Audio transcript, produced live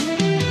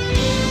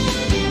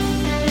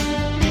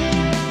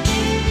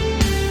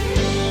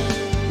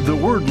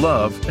word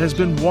love has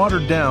been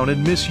watered down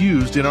and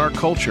misused in our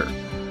culture.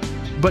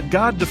 But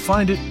God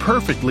defined it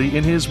perfectly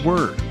in His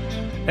Word,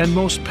 and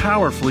most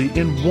powerfully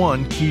in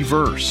one key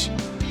verse.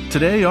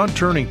 Today on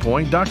Turning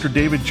Point, Dr.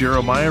 David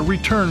Jeremiah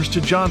returns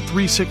to John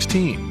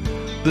 3:16,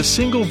 the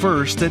single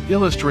verse that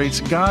illustrates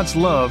God's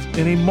love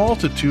in a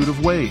multitude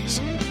of ways.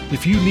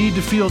 If you need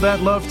to feel that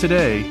love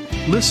today,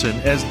 listen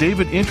as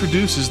David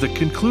introduces the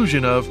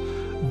conclusion of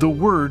the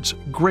Word's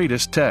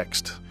greatest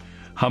text.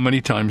 How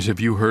many times have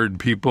you heard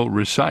people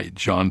recite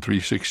John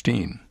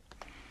 3:16?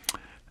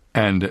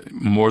 And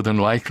more than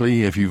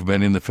likely, if you've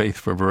been in the faith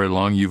for very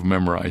long, you've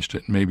memorized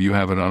it. Maybe you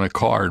have it on a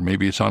card.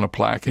 Maybe it's on a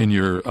plaque in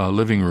your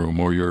living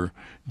room or your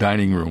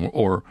dining room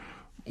or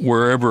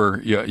wherever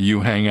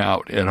you hang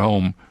out at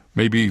home.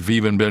 Maybe you've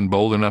even been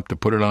bold enough to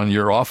put it on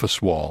your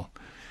office wall.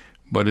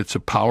 But it's a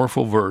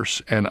powerful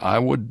verse, and I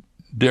would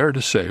dare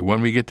to say,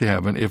 when we get to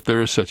heaven, if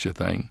there is such a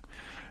thing,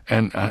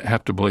 and I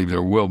have to believe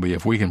there will be,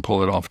 if we can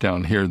pull it off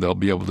down here, they'll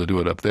be able to do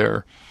it up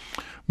there.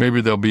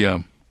 Maybe there'll be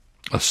a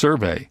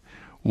survey.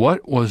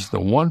 What was the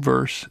one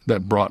verse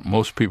that brought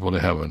most people to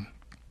heaven?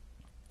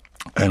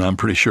 And I'm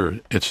pretty sure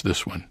it's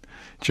this one,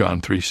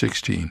 John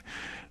 3:16.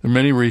 There are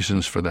many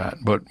reasons for that,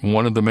 but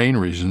one of the main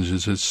reasons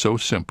is it's so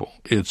simple,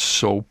 it's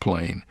so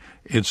plain,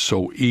 it's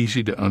so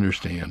easy to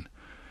understand,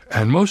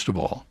 and most of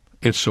all,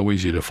 it's so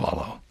easy to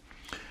follow.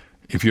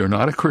 If you're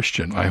not a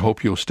Christian, I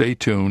hope you'll stay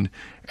tuned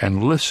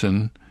and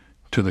listen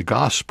to the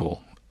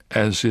gospel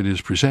as it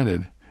is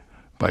presented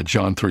by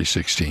John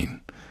 3:16.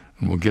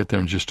 And we'll get there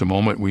in just a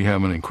moment. We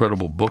have an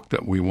incredible book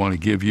that we want to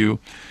give you.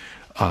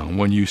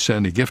 When you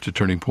send a gift to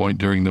Turning Point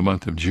during the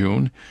month of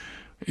June,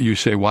 you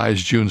say, why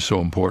is June so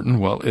important?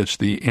 Well, it's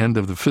the end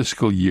of the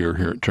fiscal year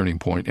here at Turning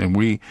Point, and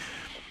we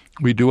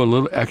do a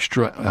little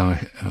extra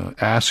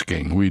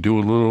asking. We do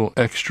a little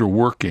extra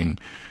working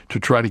to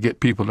try to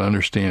get people to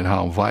understand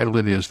how vital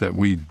it is that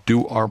we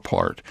do our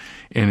part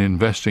in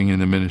investing in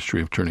the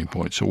ministry of Turning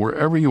Point. So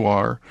wherever you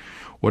are,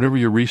 whatever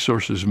your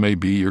resources may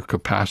be, your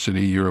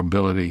capacity, your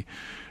ability,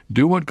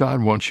 do what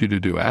God wants you to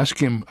do. Ask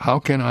Him, how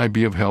can I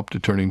be of help to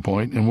Turning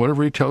Point? And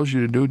whatever He tells you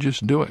to do,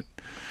 just do it.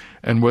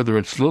 And whether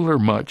it's little or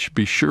much,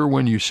 be sure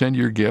when you send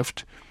your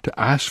gift to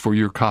ask for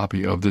your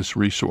copy of this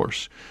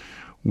resource.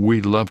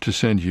 We'd love to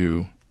send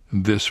you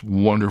this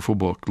wonderful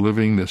book,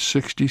 Living the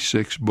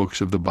 66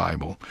 Books of the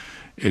Bible.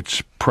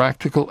 It's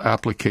practical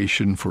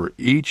application for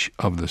each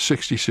of the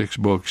 66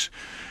 books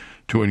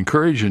to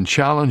encourage and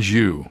challenge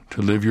you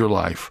to live your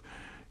life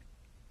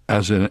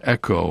as an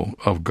echo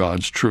of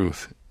God's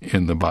truth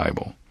in the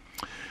Bible.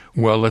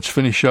 Well, let's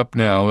finish up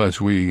now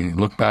as we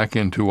look back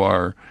into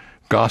our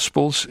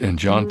Gospels in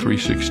John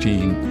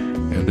 3:16,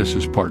 and this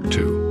is part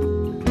 2.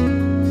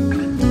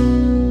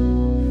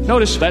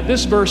 Notice that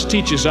this verse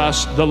teaches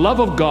us the love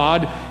of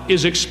God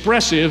is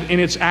expressive in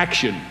its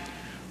action.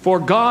 For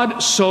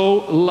God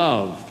so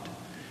loved.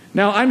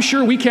 Now, I'm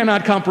sure we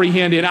cannot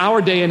comprehend in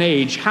our day and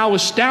age how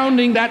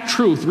astounding that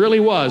truth really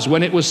was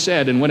when it was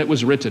said and when it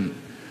was written.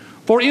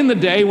 For in the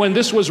day when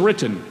this was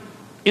written,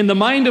 in the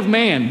mind of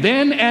man,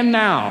 then and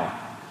now,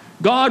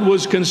 God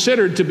was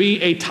considered to be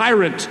a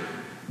tyrant,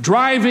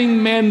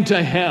 driving men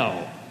to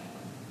hell.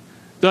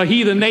 The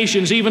heathen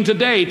nations even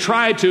today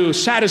try to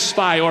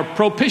satisfy or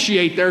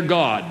propitiate their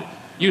God.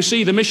 You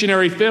see the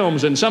missionary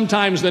films and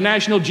sometimes the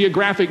National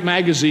Geographic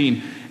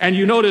magazine, and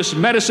you notice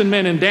medicine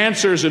men and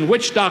dancers and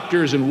witch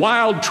doctors and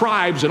wild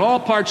tribes in all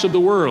parts of the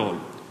world.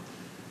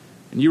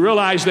 And you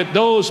realize that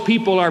those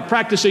people are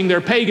practicing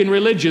their pagan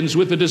religions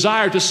with the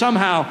desire to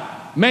somehow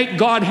make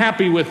God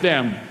happy with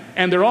them.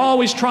 And they're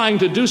always trying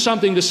to do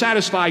something to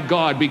satisfy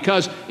God,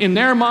 because in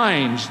their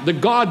minds, the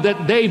God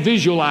that they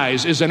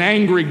visualize is an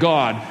angry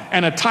God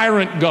and a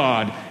tyrant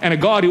God and a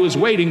God who is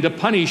waiting to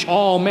punish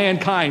all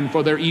mankind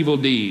for their evil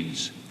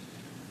deeds.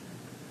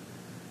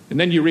 And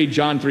then you read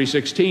John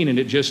 3:16 and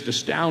it just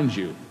astounds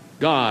you.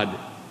 God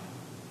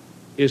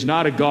is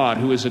not a God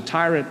who is a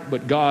tyrant,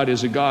 but God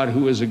is a God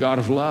who is a God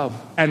of love.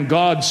 And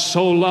God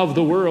so loved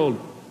the world.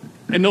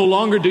 And no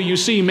longer do you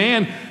see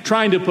man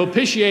trying to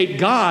propitiate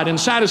God and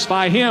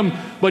satisfy Him,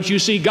 but you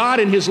see God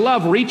in His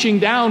love reaching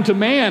down to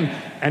man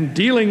and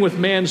dealing with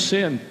man's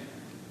sin.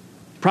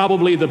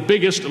 Probably the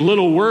biggest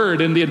little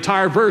word in the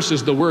entire verse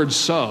is the word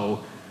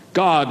so.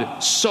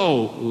 God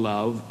so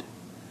loved.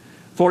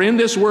 For in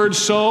this word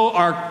so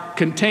are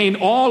contained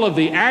all of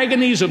the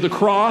agonies of the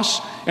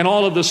cross and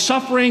all of the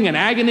suffering and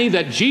agony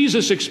that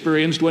Jesus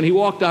experienced when He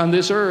walked on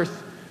this earth.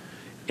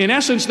 In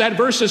essence, that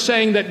verse is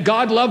saying that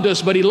God loved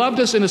us, but He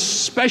loved us in a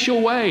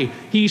special way.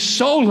 He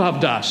so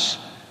loved us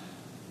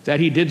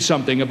that He did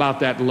something about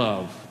that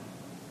love.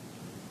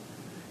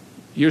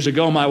 Years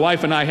ago, my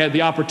wife and I had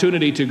the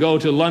opportunity to go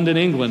to London,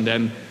 England,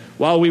 and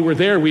while we were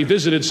there, we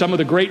visited some of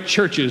the great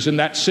churches in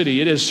that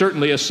city. It is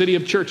certainly a city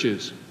of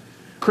churches.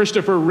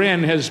 Christopher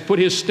Wren has put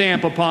his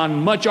stamp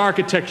upon much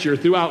architecture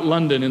throughout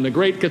London and the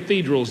great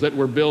cathedrals that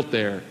were built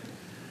there.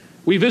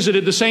 We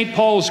visited the St.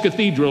 Paul's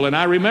Cathedral, and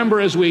I remember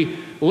as we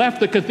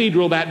left the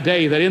cathedral that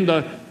day that in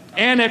the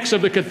annex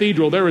of the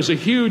cathedral there was a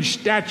huge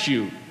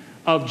statue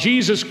of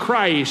Jesus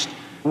Christ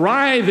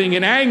writhing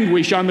in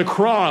anguish on the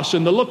cross,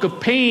 and the look of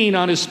pain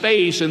on his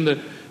face, and the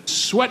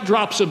sweat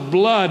drops of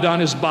blood on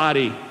his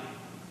body.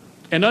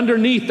 And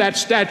underneath that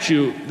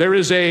statue, there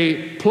is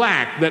a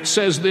plaque that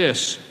says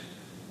this: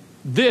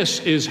 "This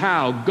is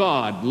how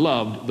God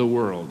loved the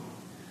world."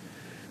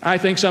 I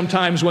think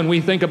sometimes when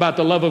we think about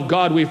the love of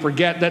God, we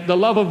forget that the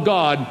love of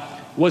God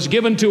was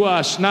given to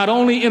us not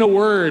only in a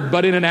word,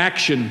 but in an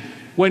action.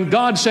 When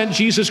God sent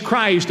Jesus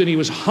Christ and he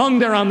was hung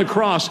there on the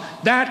cross,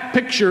 that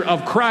picture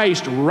of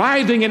Christ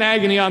writhing in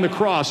agony on the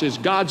cross is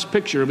God's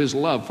picture of his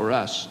love for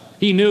us.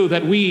 He knew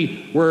that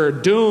we were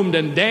doomed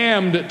and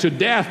damned to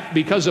death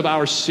because of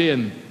our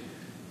sin.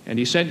 And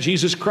he sent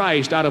Jesus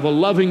Christ out of a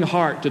loving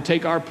heart to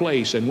take our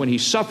place. And when he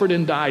suffered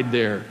and died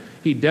there,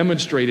 he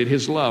demonstrated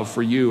his love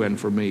for you and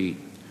for me.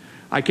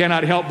 I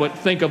cannot help but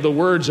think of the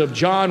words of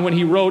John when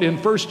he wrote in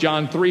 1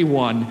 John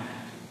 3:1,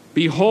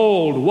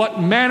 "Behold,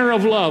 what manner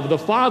of love the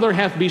Father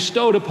hath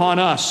bestowed upon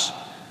us,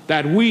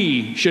 that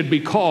we should be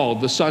called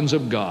the sons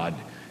of God."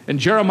 And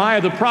Jeremiah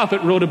the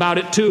prophet wrote about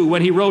it too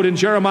when he wrote in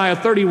Jeremiah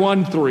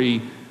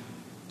 31:3,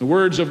 the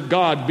words of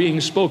God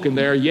being spoken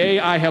there, "Yea,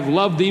 I have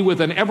loved thee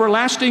with an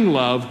everlasting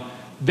love,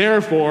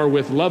 therefore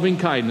with loving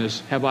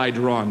kindness have I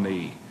drawn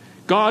thee."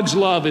 God's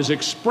love is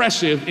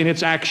expressive in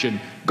its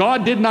action.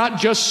 God did not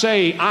just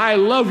say, "I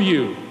love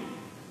you,"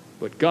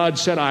 but God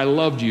said, "I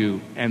loved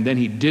you," and then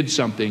he did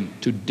something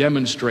to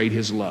demonstrate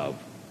his love.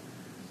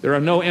 There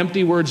are no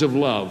empty words of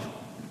love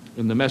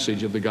in the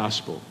message of the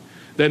gospel.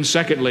 Then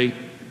secondly,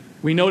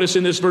 we notice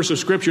in this verse of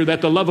Scripture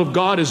that the love of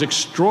God is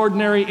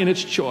extraordinary in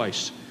its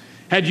choice.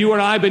 Had you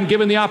and I been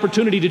given the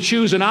opportunity to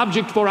choose an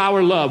object for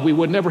our love, we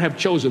would never have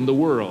chosen the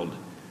world.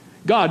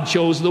 God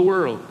chose the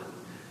world.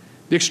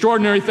 The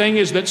extraordinary thing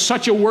is that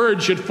such a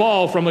word should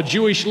fall from a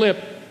Jewish lip.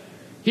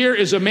 Here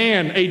is a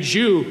man, a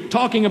Jew,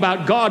 talking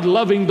about God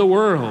loving the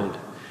world.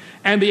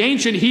 And the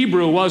ancient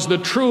Hebrew was the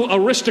true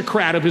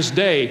aristocrat of his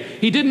day.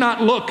 He did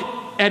not look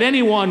at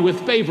anyone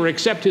with favor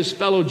except his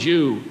fellow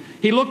Jew.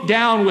 He looked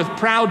down with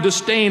proud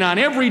disdain on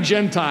every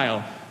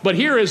Gentile. But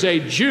here is a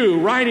Jew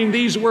writing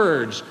these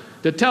words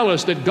to tell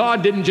us that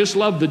God didn't just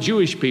love the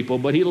Jewish people,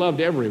 but he loved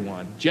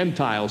everyone,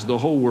 Gentiles, the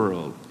whole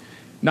world.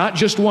 Not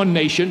just one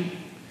nation.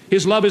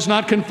 His love is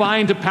not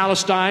confined to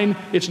Palestine.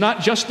 It's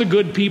not just the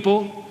good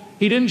people.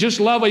 He didn't just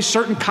love a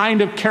certain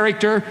kind of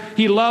character.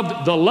 He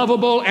loved the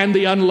lovable and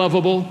the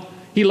unlovable.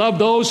 He loved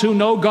those who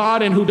know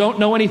God and who don't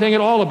know anything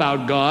at all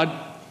about God.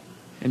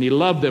 And he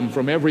loved them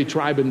from every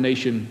tribe and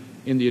nation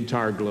in the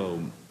entire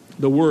globe,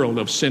 the world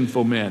of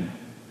sinful men.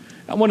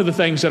 Now, one of the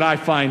things that I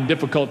find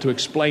difficult to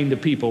explain to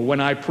people when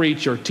I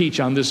preach or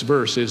teach on this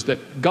verse is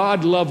that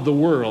God loved the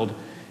world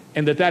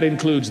and that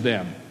includes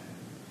them.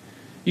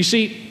 You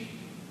see,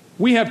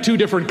 we have two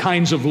different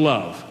kinds of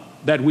love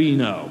that we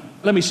know.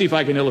 Let me see if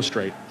I can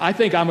illustrate. I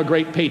think I'm a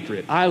great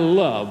patriot. I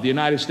love the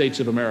United States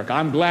of America.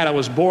 I'm glad I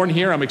was born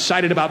here. I'm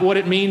excited about what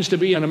it means to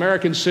be an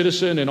American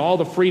citizen and all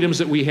the freedoms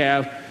that we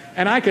have.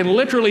 And I can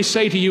literally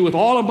say to you with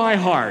all of my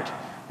heart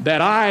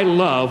that I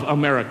love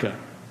America.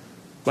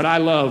 But I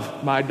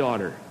love my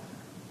daughter.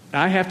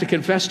 I have to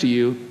confess to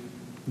you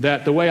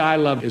that the way I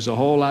love is a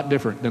whole lot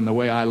different than the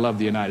way I love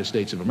the United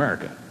States of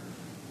America.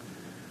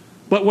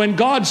 But when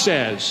God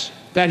says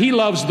that he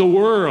loves the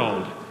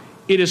world,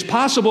 it is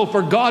possible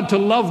for God to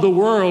love the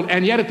world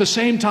and yet at the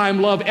same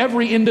time love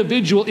every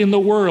individual in the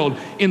world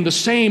in the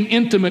same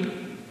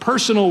intimate,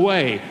 personal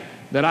way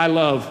that I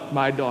love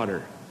my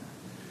daughter.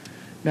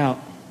 Now,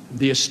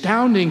 the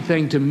astounding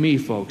thing to me,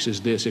 folks,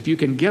 is this. If you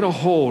can get a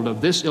hold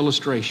of this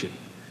illustration,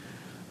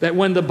 that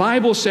when the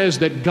Bible says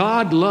that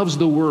God loves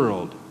the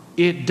world,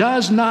 it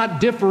does not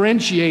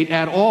differentiate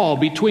at all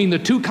between the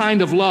two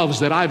kinds of loves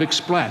that I've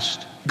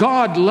expressed.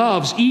 God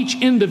loves each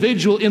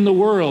individual in the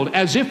world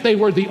as if they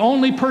were the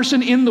only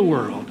person in the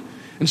world.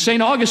 And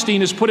St.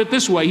 Augustine has put it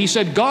this way. He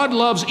said, God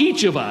loves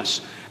each of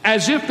us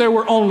as if there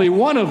were only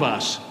one of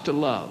us to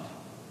love.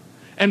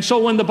 And so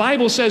when the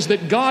Bible says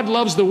that God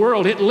loves the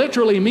world, it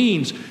literally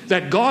means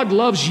that God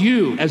loves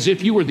you as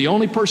if you were the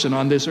only person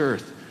on this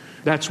earth.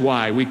 That's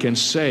why we can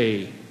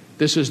say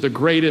this is the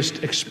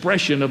greatest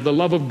expression of the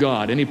love of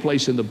God any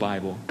place in the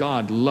Bible.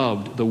 God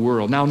loved the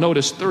world. Now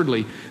notice,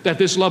 thirdly, that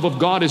this love of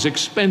God is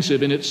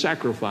expensive in its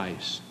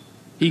sacrifice.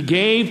 He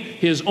gave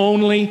his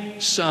only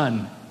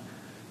Son.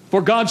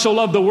 For God so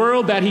loved the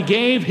world that he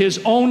gave his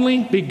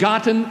only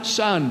begotten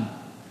Son.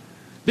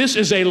 This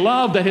is a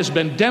love that has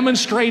been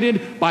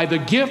demonstrated by the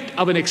gift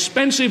of an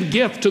expensive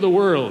gift to the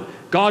world.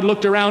 God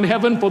looked around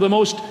heaven for the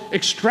most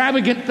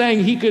extravagant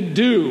thing he could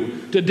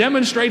do to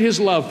demonstrate his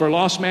love for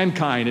lost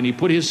mankind. And he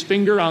put his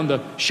finger on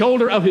the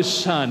shoulder of his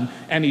Son,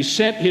 and he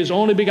sent his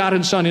only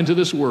begotten Son into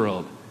this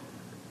world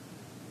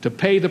to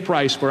pay the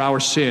price for our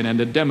sin and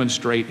to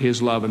demonstrate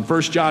his love. And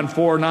 1 John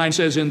 4:9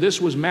 says, "In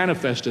this was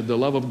manifested the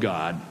love of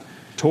God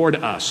toward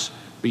us,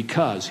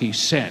 because he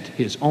sent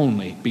his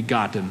only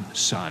begotten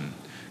Son."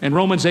 And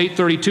Romans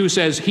 8:32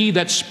 says, "He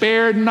that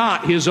spared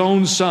not his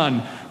own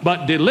Son,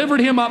 but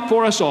delivered him up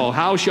for us all,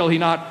 how shall he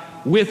not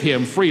with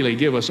him freely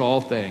give us all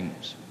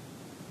things?"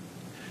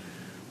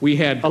 We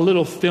had a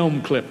little film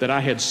clip that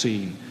I had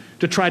seen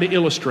to try to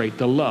illustrate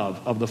the love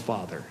of the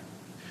Father.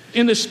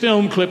 In this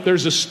film clip,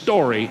 there's a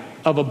story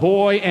of a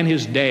boy and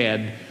his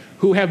dad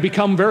who have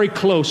become very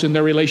close in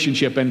their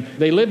relationship. And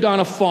they lived on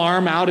a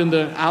farm out in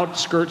the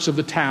outskirts of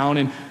the town,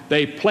 and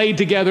they played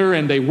together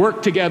and they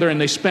worked together and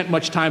they spent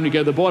much time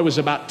together. The boy was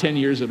about 10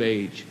 years of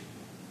age.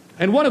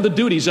 And one of the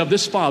duties of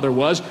this father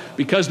was,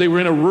 because they were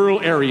in a rural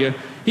area,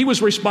 he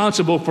was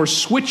responsible for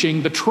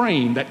switching the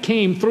train that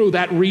came through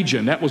that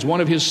region. That was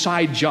one of his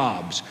side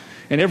jobs.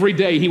 And every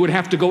day he would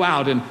have to go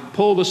out and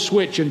pull the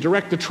switch and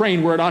direct the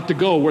train where it ought to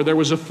go, where there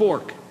was a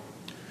fork.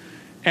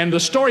 And the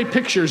story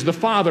pictures the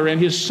father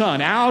and his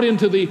son out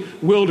into the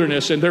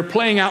wilderness, and they're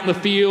playing out in the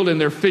field and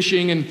they're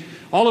fishing, and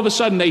all of a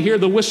sudden they hear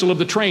the whistle of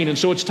the train, and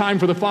so it's time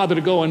for the father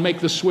to go and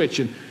make the switch.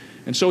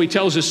 And so he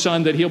tells his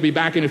son that he'll be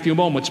back in a few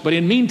moments. But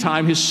in the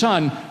meantime, his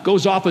son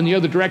goes off in the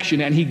other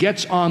direction and he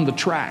gets on the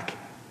track.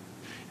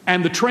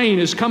 And the train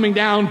is coming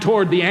down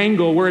toward the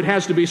angle where it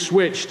has to be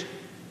switched.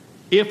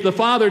 If the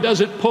father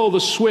doesn't pull the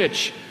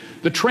switch,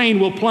 the train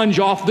will plunge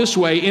off this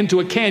way into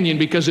a canyon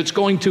because it's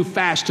going too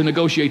fast to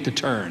negotiate the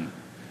turn.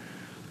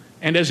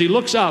 And as he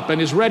looks up and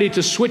is ready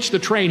to switch the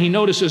train, he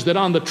notices that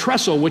on the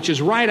trestle, which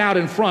is right out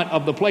in front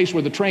of the place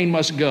where the train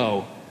must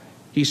go,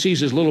 he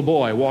sees his little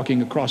boy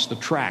walking across the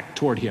track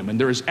toward him. And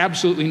there is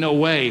absolutely no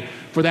way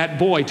for that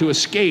boy to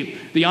escape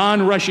the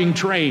onrushing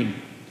train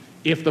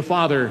if the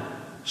father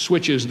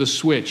switches the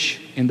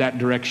switch in that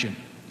direction.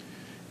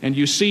 And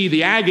you see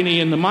the agony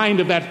in the mind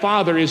of that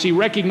father as he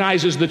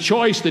recognizes the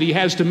choice that he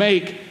has to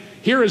make.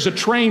 Here is a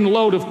train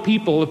load of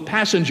people, of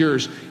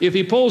passengers. If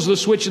he pulls the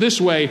switch this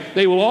way,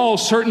 they will all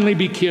certainly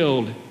be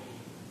killed.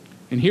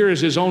 And here is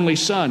his only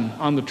son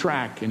on the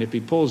track. And if he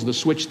pulls the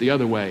switch the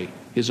other way,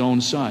 his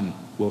own son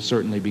will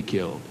certainly be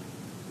killed.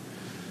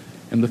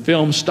 And the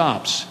film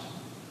stops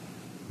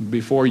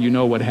before you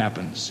know what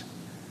happens.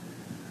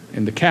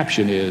 And the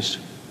caption is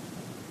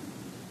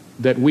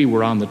that we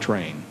were on the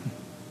train.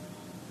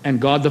 And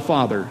God the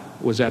Father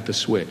was at the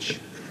switch.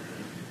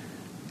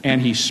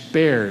 And he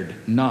spared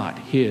not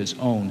his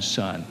own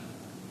son,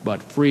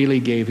 but freely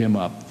gave him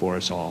up for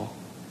us all.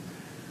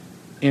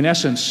 In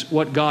essence,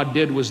 what God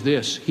did was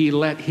this: he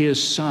let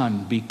his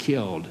son be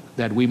killed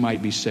that we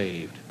might be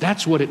saved.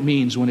 That's what it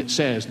means when it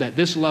says that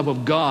this love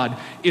of God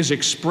is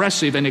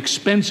expressive and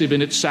expensive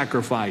in its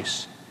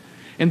sacrifice.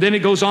 And then it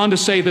goes on to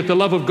say that the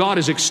love of God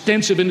is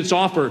extensive in its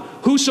offer.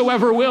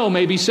 Whosoever will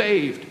may be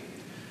saved.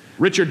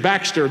 Richard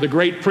Baxter, the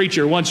great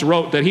preacher, once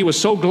wrote that he was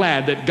so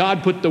glad that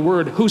God put the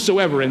word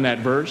whosoever in that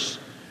verse,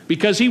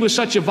 because he was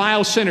such a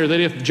vile sinner that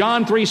if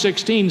John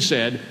 3:16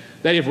 said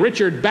that if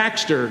Richard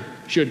Baxter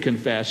should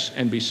confess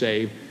and be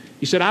saved,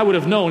 he said, I would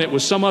have known it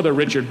was some other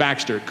Richard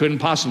Baxter. It couldn't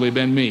possibly have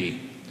been me.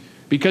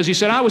 Because he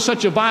said, I was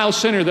such a vile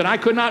sinner that I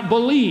could not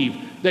believe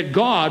that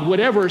God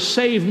would ever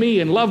save me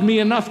and love me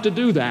enough to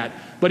do that.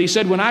 But he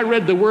said, when I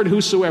read the word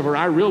whosoever,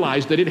 I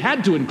realized that it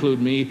had to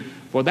include me,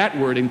 for that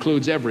word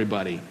includes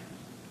everybody.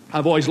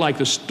 I've always liked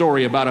the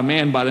story about a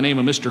man by the name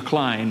of Mr.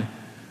 Klein,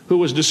 who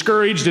was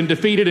discouraged and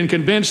defeated and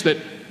convinced that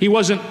he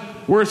wasn't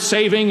worth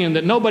saving and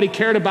that nobody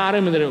cared about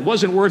him and that it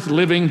wasn't worth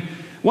living.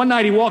 One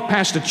night he walked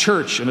past a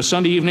church on a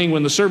Sunday evening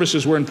when the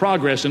services were in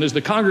progress, and as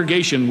the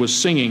congregation was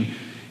singing,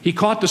 he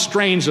caught the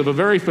strains of a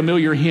very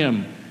familiar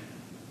hymn,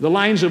 the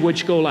lines of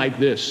which go like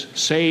this: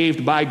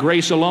 saved by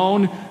grace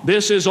alone,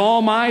 this is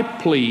all my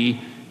plea.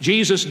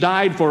 Jesus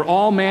died for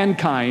all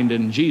mankind,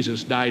 and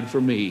Jesus died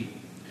for me.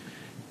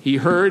 He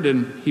heard,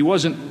 and he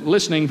wasn't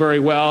listening very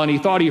well, and he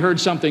thought he heard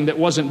something that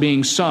wasn't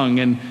being sung,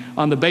 and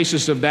on the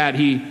basis of that,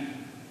 he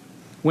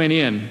went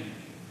in.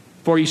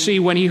 For you see,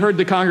 when he heard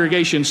the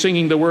congregation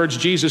singing the words,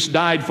 Jesus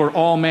died for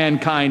all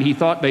mankind, he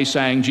thought they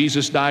sang,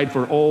 Jesus died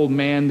for old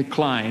man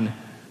Klein,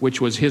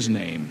 which was his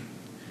name.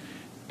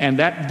 And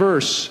that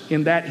verse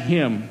in that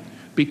hymn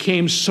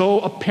became so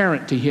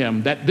apparent to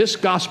him that this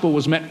gospel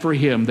was meant for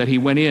him that he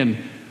went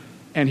in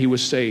and he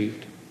was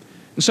saved.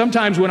 And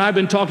sometimes when I've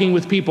been talking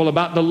with people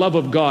about the love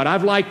of God,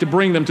 I've liked to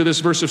bring them to this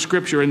verse of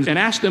Scripture and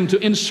ask them to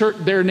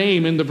insert their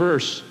name in the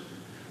verse.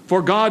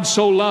 For God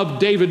so loved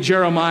David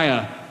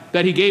Jeremiah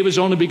that he gave his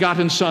only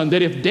begotten son,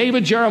 that if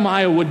David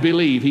Jeremiah would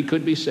believe, he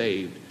could be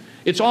saved.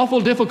 It's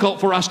awful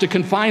difficult for us to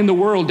confine the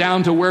world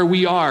down to where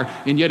we are,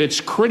 and yet it's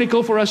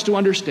critical for us to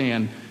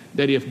understand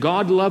that if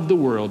God loved the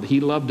world, he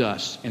loved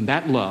us, and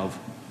that love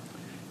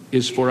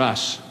is for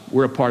us.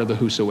 We're a part of the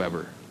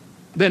whosoever.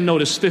 Then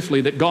notice fifthly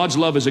that God's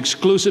love is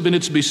exclusive in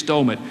its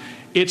bestowment.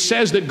 It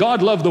says that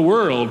God loved the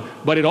world,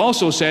 but it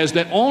also says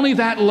that only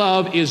that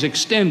love is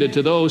extended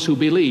to those who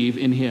believe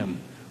in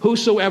him.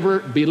 Whosoever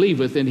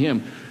believeth in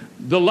him.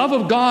 The love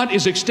of God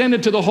is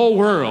extended to the whole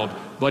world,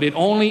 but it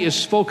only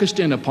is focused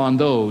in upon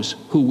those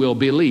who will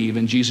believe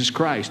in Jesus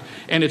Christ.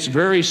 And it's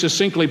very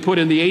succinctly put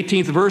in the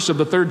 18th verse of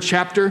the 3rd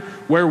chapter,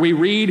 where we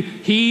read,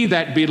 he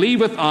that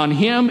believeth on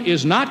him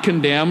is not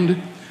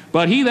condemned,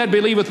 but he that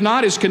believeth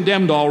not is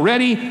condemned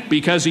already,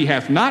 because he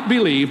hath not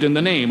believed in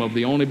the name of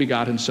the only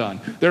begotten Son.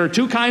 There are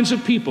two kinds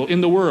of people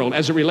in the world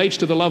as it relates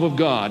to the love of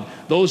God: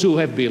 those who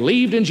have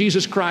believed in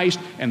Jesus Christ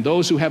and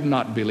those who have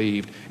not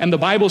believed. And the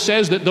Bible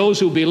says that those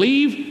who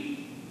believe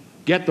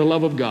get the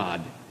love of God,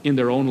 in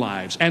their own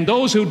lives. And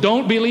those who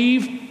don't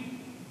believe,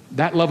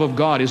 that love of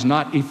God is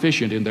not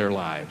efficient in their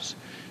lives.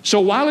 So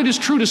while it is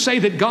true to say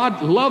that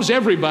God loves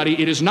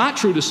everybody, it is not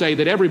true to say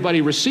that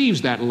everybody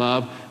receives that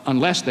love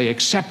unless they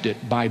accept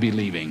it by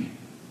believing.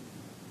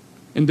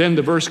 And then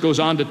the verse goes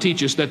on to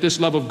teach us that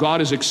this love of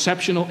God is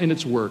exceptional in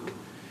its work.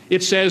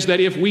 It says that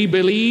if we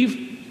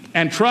believe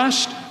and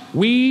trust,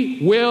 we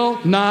will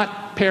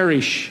not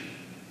perish.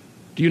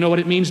 Do you know what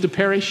it means to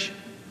perish?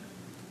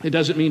 It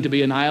doesn't mean to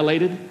be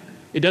annihilated.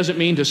 It doesn't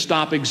mean to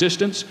stop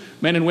existence.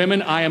 Men and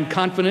women, I am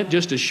confident,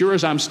 just as sure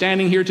as I'm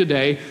standing here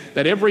today,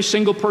 that every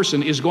single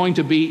person is going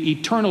to be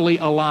eternally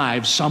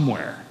alive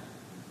somewhere.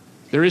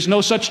 There is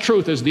no such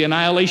truth as the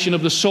annihilation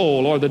of the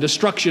soul or the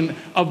destruction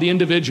of the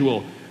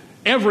individual.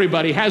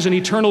 Everybody has an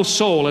eternal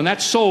soul, and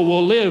that soul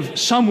will live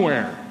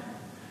somewhere.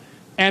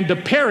 And to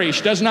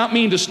perish does not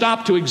mean to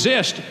stop to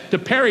exist. To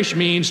perish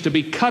means to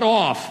be cut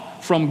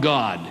off from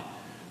God.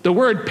 The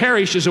word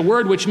perish is a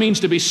word which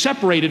means to be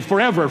separated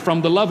forever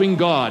from the loving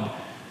God.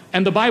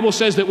 And the Bible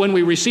says that when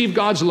we receive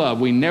God's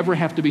love, we never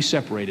have to be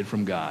separated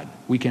from God.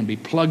 We can be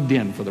plugged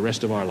in for the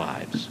rest of our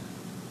lives.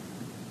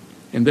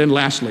 And then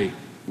lastly,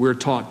 we're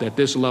taught that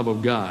this love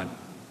of God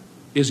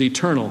is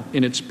eternal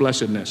in its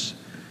blessedness.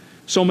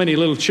 So many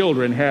little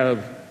children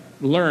have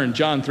learned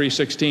John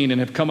 3:16 and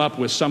have come up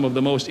with some of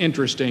the most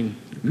interesting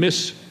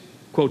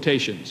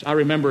misquotations. I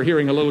remember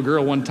hearing a little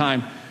girl one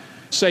time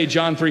say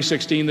John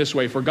 3:16 this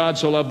way: "For God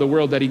so loved the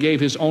world that he gave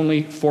his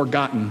only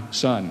forgotten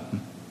Son."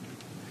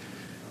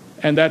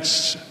 And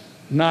that's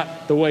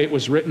not the way it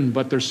was written,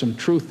 but there's some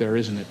truth there,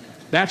 isn't it?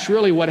 That's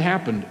really what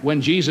happened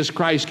when Jesus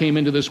Christ came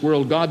into this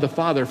world. God the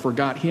Father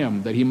forgot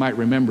him that he might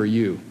remember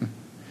you.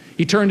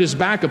 He turned his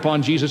back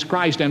upon Jesus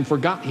Christ and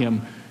forgot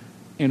him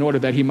in order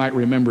that he might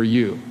remember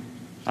you.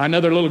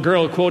 Another little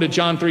girl quoted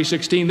John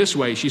 3:16 this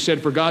way. She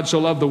said, "For God so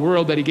loved the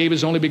world that he gave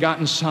his only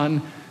begotten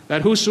Son,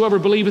 that whosoever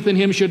believeth in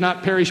him should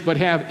not perish but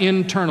have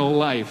eternal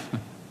life."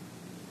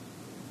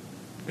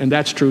 And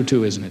that's true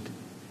too, isn't it?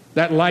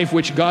 That life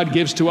which God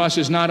gives to us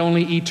is not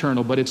only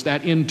eternal, but it's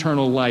that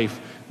internal life,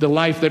 the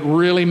life that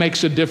really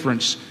makes a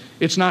difference.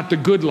 It's not the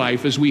good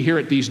life as we hear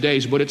it these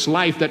days, but it's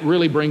life that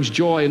really brings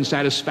joy and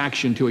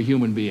satisfaction to a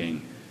human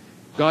being.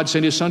 God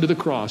sent his Son to the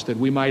cross that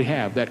we might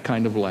have that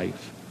kind of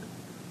life.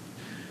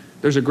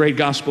 There's a great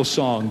gospel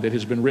song that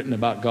has been written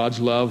about God's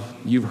love.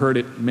 You've heard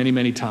it many,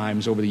 many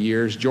times over the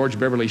years. George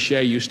Beverly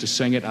Shea used to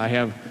sing it. I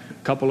have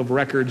a couple of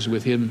records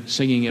with him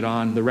singing it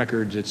on the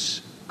records.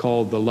 It's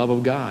called "The Love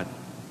of God,"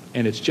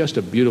 and it's just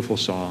a beautiful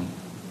song.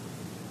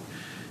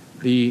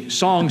 The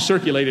song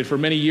circulated for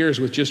many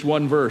years with just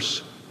one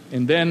verse,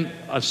 and then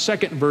a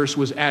second verse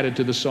was added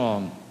to the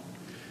song.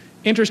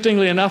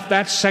 Interestingly enough,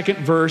 that second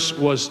verse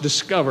was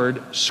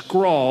discovered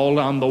scrawled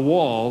on the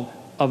wall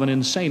of an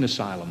insane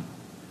asylum.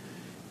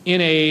 In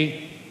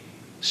a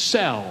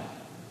cell,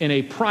 in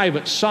a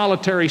private,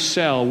 solitary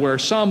cell where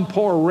some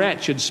poor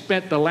wretch had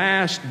spent the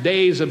last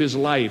days of his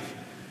life,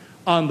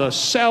 on the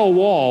cell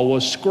wall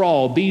was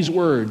scrawled these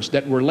words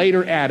that were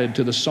later added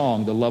to the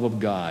song, "The Love of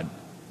God."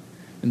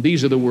 And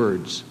these are the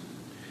words: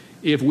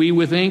 "If we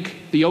with ink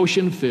the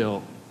ocean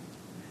fill,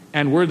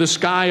 and were the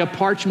sky a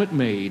parchment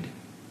made,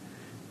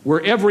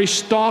 were every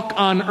stalk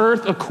on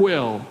earth a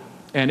quill,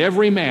 and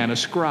every man a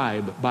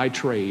scribe by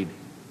trade,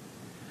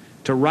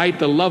 to write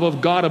the love of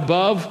God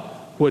above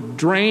would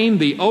drain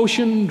the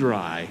ocean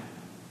dry,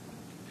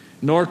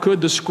 nor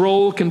could the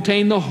scroll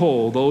contain the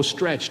whole, though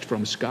stretched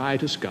from sky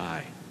to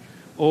sky.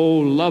 O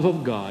love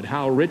of God,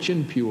 how rich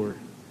and pure,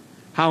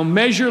 how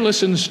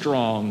measureless and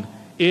strong,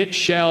 it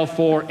shall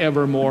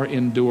forevermore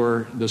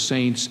endure," the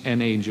saints'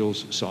 and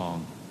angels'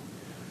 song.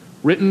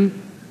 Written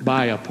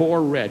by a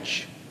poor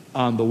wretch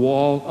on the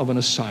wall of an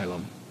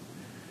asylum,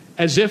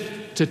 as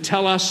if to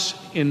tell us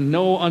in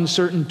no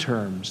uncertain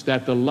terms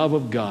that the love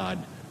of God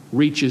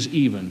reaches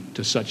even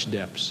to such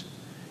depths.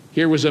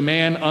 Here was a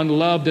man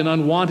unloved and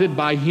unwanted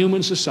by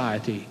human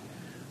society,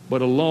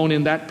 but alone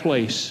in that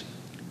place,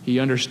 he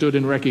understood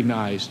and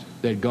recognized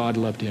that God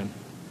loved him.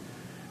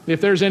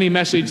 If there's any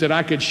message that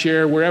I could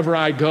share wherever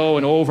I go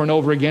and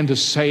over again to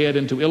say it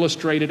and to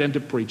illustrate it and to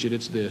preach it,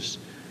 it's this: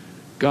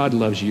 God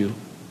loves you.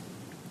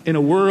 In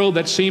a world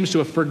that seems to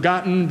have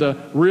forgotten the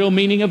real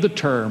meaning of the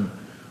term,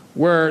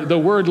 where the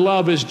word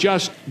love has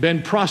just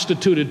been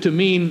prostituted to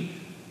mean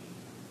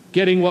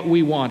getting what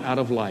we want out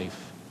of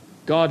life,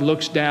 God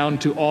looks down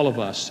to all of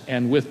us,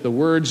 and with the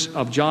words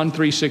of John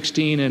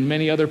 3:16 and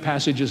many other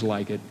passages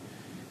like it,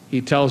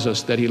 he tells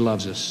us that he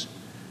loves us,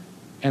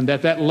 and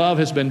that love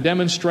has been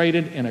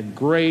demonstrated in a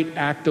great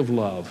act of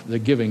love, the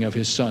giving of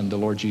his Son, the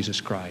Lord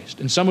Jesus Christ.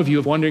 And some of you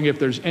are wondering if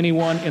there's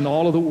anyone in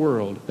all of the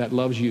world that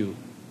loves you,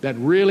 that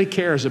really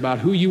cares about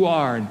who you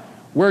are and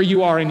where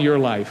you are in your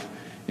life.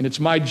 And it's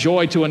my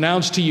joy to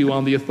announce to you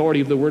on the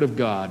authority of the Word of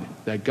God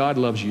that God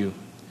loves you.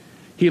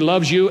 He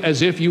loves you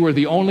as if you were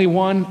the only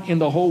one in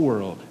the whole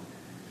world.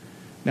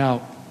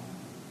 Now,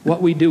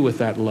 what we do with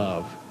that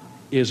love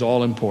is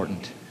all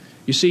important.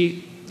 You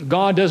see,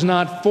 God does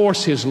not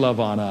force his love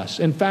on us.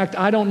 In fact,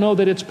 I don't know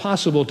that it's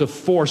possible to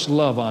force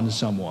love on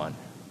someone.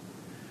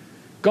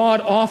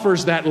 God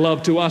offers that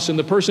love to us in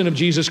the person of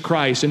Jesus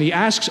Christ, and He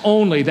asks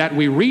only that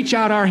we reach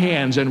out our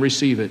hands and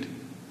receive it.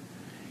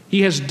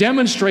 He has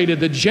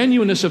demonstrated the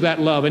genuineness of that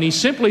love, and He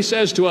simply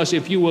says to us,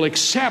 if you will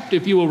accept,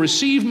 if you will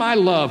receive my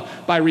love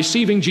by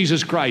receiving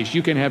Jesus Christ,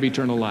 you can have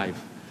eternal life.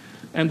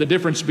 And the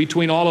difference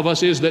between all of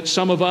us is that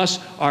some of us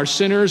are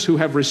sinners who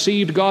have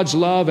received God's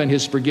love and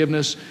His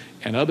forgiveness,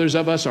 and others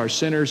of us are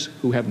sinners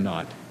who have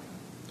not.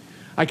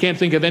 I can't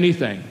think of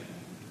anything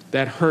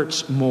that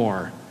hurts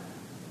more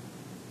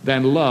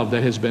than love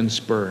that has been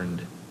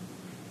spurned.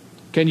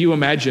 Can you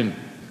imagine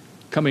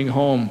coming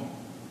home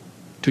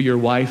to your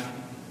wife,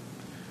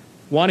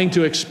 wanting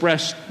to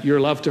express your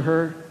love to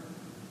her,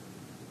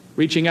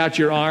 reaching out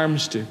your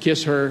arms to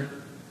kiss her,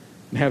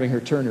 and having her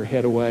turn her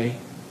head away?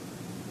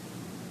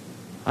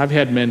 I've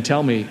had men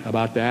tell me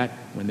about that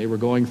when they were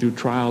going through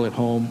trial at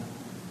home.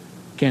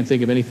 Can't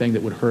think of anything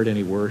that would hurt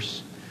any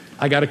worse.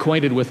 I got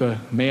acquainted with a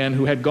man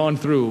who had gone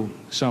through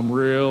some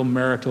real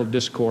marital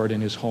discord in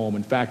his home.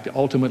 In fact,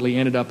 ultimately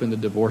ended up in the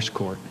divorce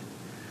court.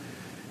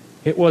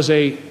 It was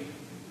a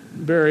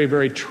very,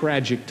 very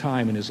tragic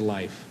time in his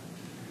life.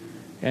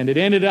 And it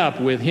ended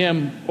up with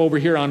him over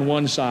here on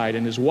one side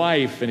and his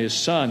wife and his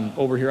son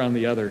over here on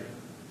the other.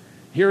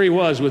 Here he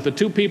was with the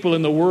two people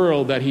in the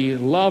world that he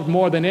loved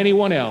more than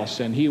anyone else,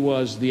 and he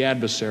was the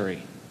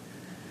adversary.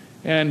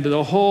 And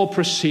the whole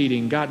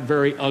proceeding got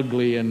very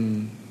ugly,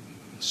 and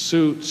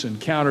suits and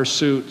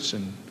countersuits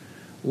and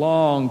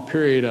long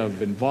period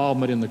of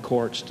involvement in the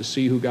courts to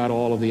see who got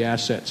all of the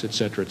assets,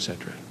 etc.,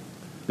 etc.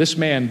 This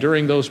man,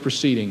 during those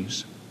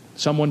proceedings,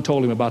 someone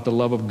told him about the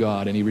love of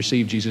God, and he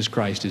received Jesus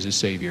Christ as his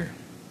Savior.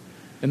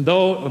 And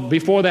though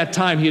before that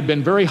time he had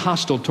been very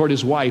hostile toward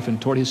his wife and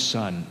toward his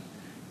son,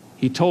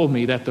 he told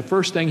me that the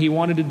first thing he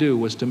wanted to do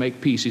was to make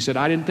peace. He said,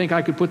 I didn't think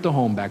I could put the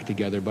home back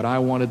together, but I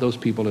wanted those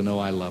people to know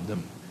I loved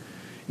them.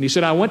 And he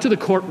said, I went to the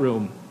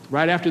courtroom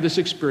right after this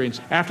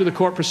experience, after the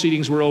court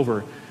proceedings were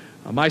over.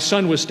 My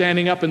son was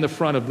standing up in the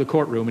front of the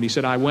courtroom, and he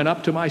said, I went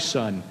up to my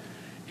son,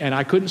 and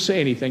I couldn't say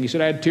anything. He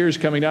said, I had tears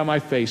coming down my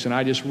face, and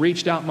I just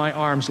reached out my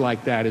arms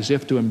like that as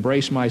if to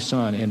embrace my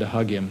son and to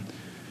hug him,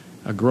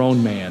 a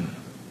grown man.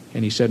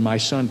 And he said, my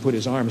son put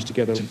his arms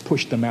together and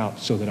pushed them out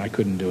so that I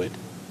couldn't do it.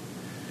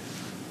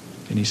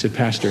 And he said,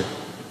 Pastor,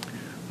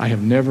 I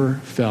have never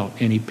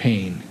felt any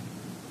pain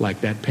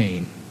like that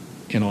pain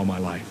in all my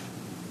life.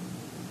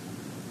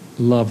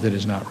 Love that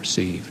is not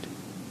received.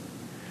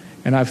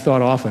 And I've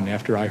thought often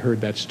after I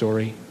heard that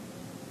story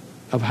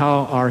of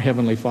how our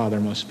Heavenly Father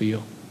must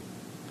feel.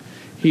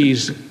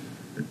 He's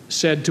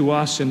said to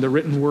us in the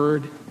written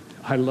word,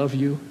 I love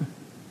you.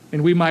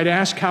 And we might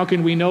ask, how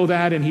can we know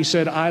that? And He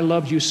said, I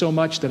loved you so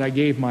much that I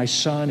gave my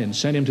son and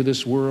sent him to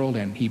this world,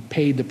 and He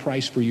paid the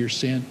price for your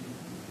sin.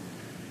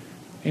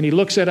 And He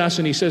looks at us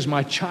and He says,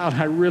 my child,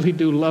 I really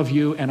do love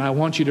you, and I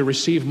want you to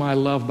receive my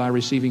love by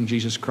receiving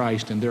Jesus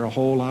Christ. And there are a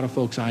whole lot of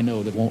folks I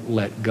know that won't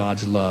let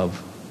God's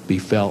love be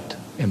felt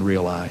and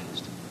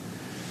realized.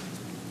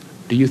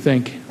 Do you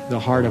think the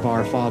heart of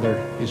our Father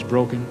is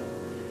broken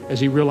as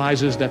He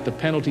realizes that the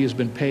penalty has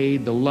been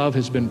paid, the love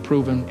has been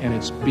proven, and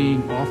it's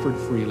being offered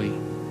freely,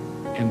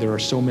 and there are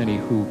so many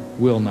who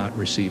will not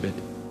receive it?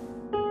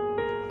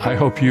 I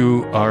hope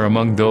you are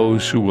among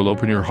those who will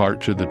open your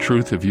heart to the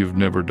truth if you've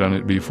never done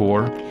it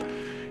before.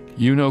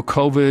 You know,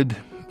 COVID,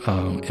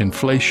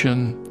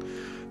 inflation,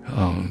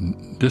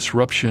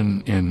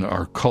 disruption in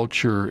our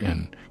culture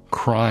and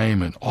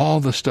crime and all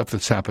the stuff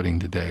that's happening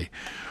today,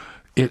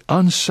 it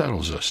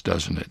unsettles us,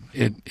 doesn't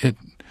it? It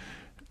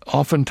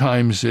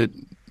oftentimes it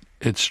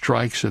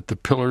strikes at the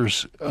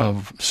pillars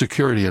of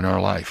security in our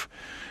life,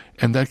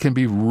 and that can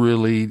be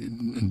really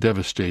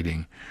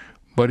devastating.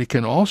 But it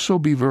can also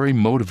be very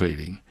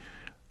motivating.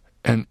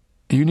 And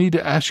you need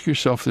to ask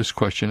yourself this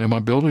question: am I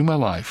building my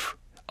life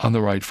on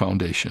the right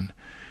foundation?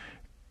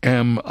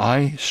 Am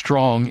I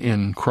strong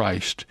in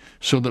Christ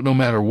so that no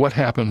matter what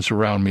happens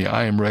around me,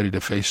 I am ready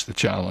to face the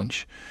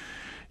challenge?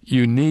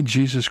 You need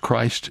Jesus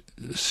Christ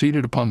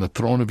seated upon the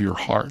throne of your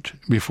heart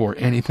before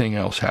anything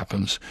else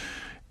happens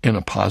in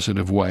a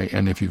positive way.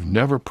 And if you've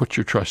never put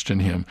your trust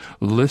in Him,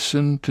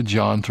 listen to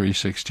John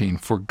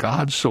 3:16. For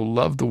God so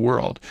loved the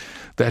world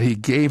that He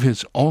gave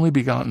His only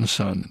begotten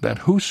Son, that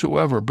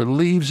whosoever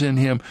believes in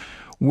Him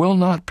will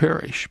not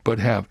perish, but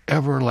have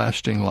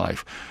everlasting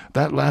life.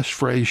 That last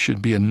phrase should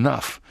be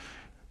enough.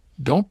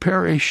 Don't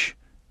perish,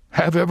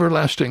 have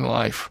everlasting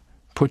life.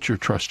 Put your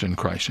trust in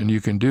Christ. And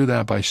you can do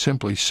that by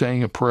simply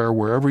saying a prayer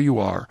wherever you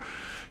are.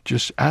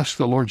 Just ask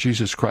the Lord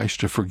Jesus Christ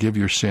to forgive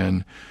your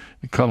sin,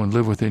 come and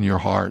live within your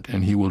heart,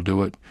 and He will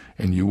do it,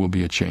 and you will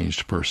be a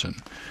changed person.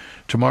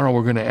 Tomorrow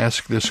we're going to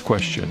ask this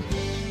question: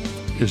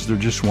 is there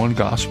just one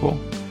gospel?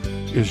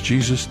 Is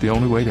Jesus the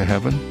only way to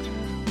heaven?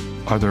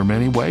 Are there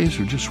many ways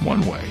or just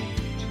one way?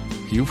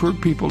 You've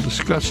heard people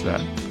discuss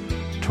that.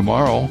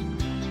 Tomorrow,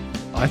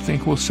 I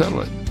think we'll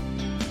settle it.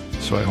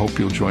 So I hope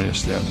you'll join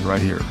us then,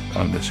 right here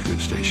on this good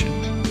station.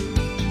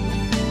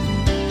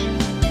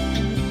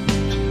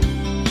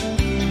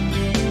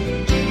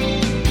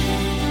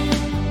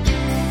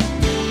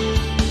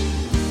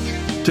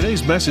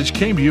 Today's message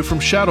came to you from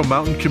Shadow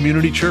Mountain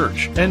Community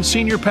Church and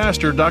Senior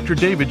Pastor Dr.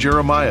 David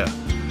Jeremiah.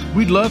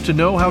 We'd love to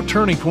know how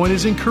Turning Point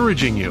is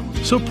encouraging you,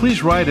 so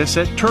please write us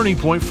at Turning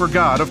Point for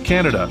God of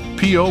Canada,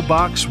 P.O.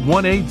 Box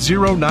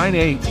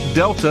 18098,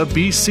 Delta,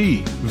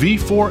 BC,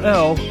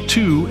 V4L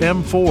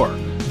 2M4.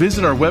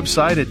 Visit our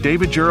website at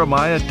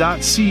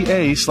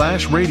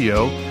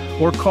davidjeremiah.ca/radio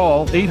or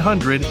call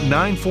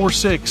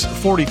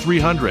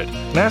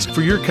 800-946-4300. Ask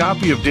for your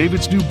copy of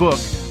David's new book,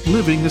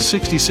 Living the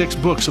 66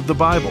 Books of the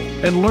Bible,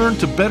 and learn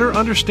to better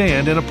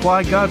understand and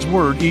apply God's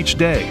Word each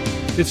day.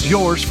 It's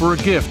yours for a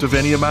gift of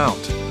any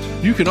amount.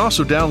 You can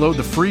also download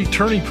the free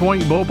Turning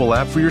Point mobile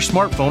app for your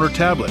smartphone or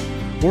tablet,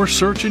 or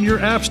search in your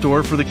app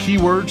store for the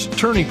keywords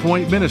Turning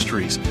Point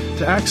Ministries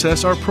to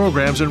access our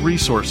programs and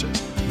resources.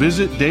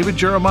 Visit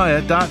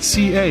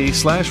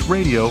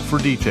davidjeremiah.ca/radio for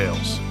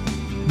details.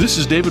 This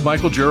is David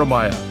Michael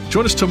Jeremiah.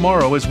 Join us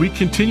tomorrow as we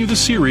continue the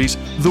series,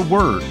 The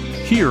Word,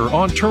 here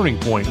on Turning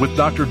Point with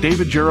Dr.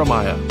 David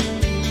Jeremiah.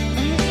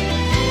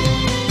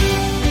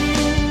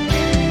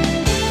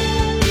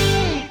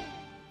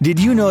 Did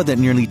you know that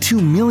nearly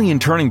 2 million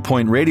Turning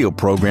Point radio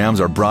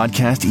programs are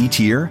broadcast each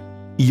year?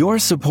 Your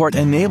support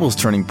enables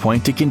Turning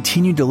Point to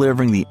continue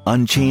delivering the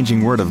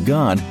unchanging Word of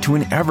God to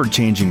an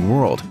ever-changing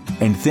world.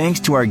 And thanks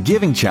to our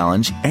giving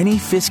challenge, any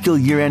fiscal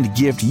year-end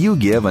gift you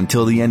give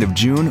until the end of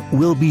June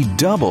will be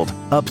doubled,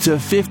 up to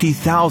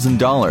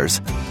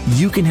 $50,000.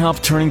 You can help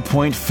Turning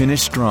Point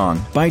finish strong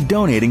by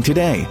donating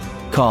today.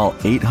 Call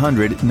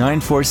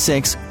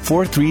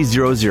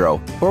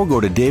 800-946-4300 or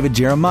go to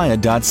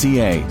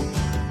davidjeremiah.ca.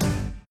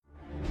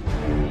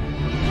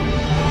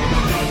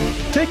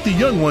 Take the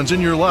young ones in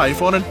your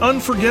life on an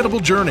unforgettable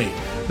journey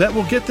that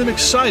will get them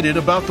excited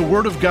about the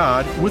Word of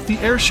God with the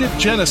Airship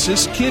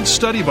Genesis Kids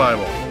Study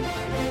Bible.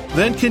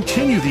 Then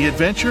continue the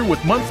adventure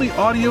with monthly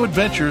audio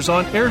adventures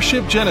on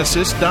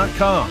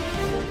airshipgenesis.com.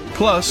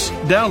 Plus,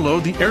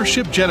 download the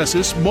Airship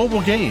Genesis mobile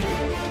game,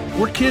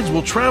 where kids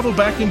will travel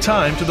back in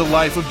time to the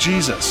life of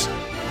Jesus.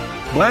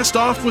 Blast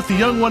off with the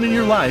young one in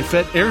your life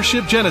at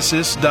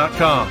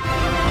airshipgenesis.com.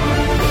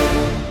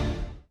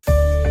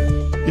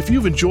 If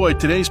you've enjoyed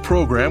today's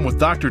program with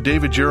Dr.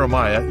 David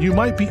Jeremiah, you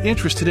might be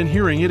interested in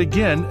hearing it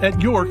again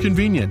at your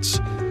convenience.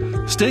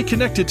 Stay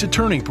connected to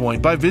Turning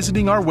Point by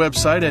visiting our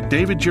website at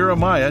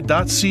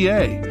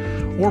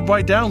davidjeremiah.ca or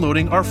by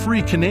downloading our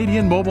free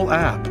Canadian mobile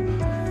app.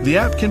 The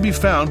app can be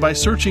found by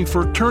searching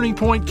for Turning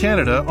Point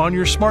Canada on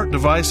your smart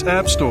device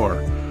app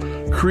store.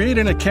 Create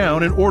an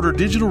account and order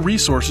digital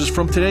resources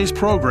from today's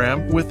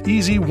program with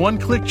easy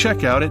one-click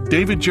checkout at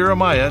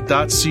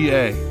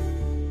davidjeremiah.ca.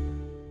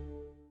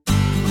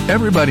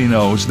 Everybody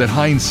knows that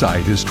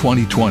hindsight is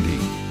 20/20,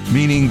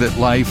 meaning that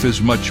life is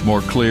much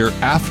more clear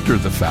after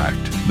the fact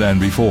than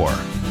before.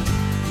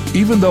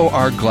 Even though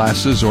our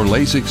glasses or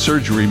LASIK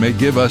surgery may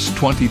give us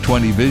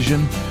 20/20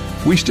 vision,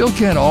 we still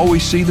can't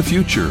always see the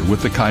future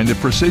with the kind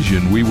of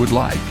precision we would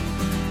like.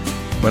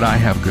 But I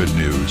have good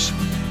news.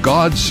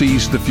 God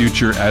sees the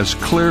future as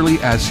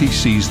clearly as He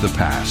sees the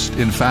past.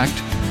 In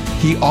fact,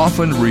 He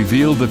often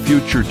revealed the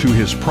future to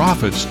His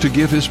prophets to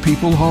give His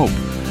people hope.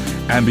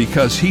 And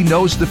because He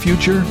knows the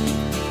future,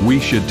 we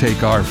should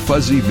take our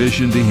fuzzy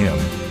vision to Him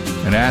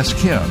and ask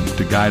Him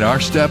to guide our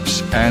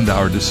steps and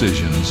our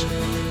decisions.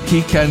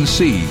 He can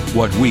see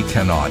what we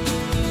cannot.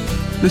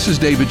 This is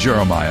David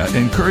Jeremiah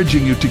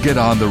encouraging you to get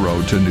on the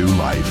road to new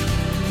life.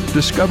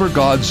 Discover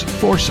God's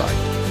foresight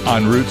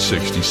on Route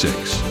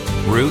 66.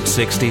 Route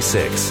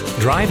 66,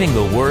 driving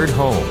the Word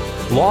home.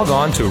 Log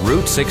on to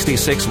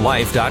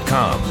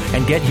Route66Life.com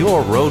and get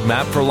your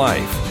roadmap for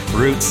life.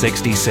 Route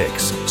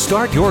 66.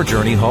 Start your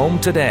journey home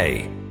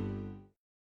today.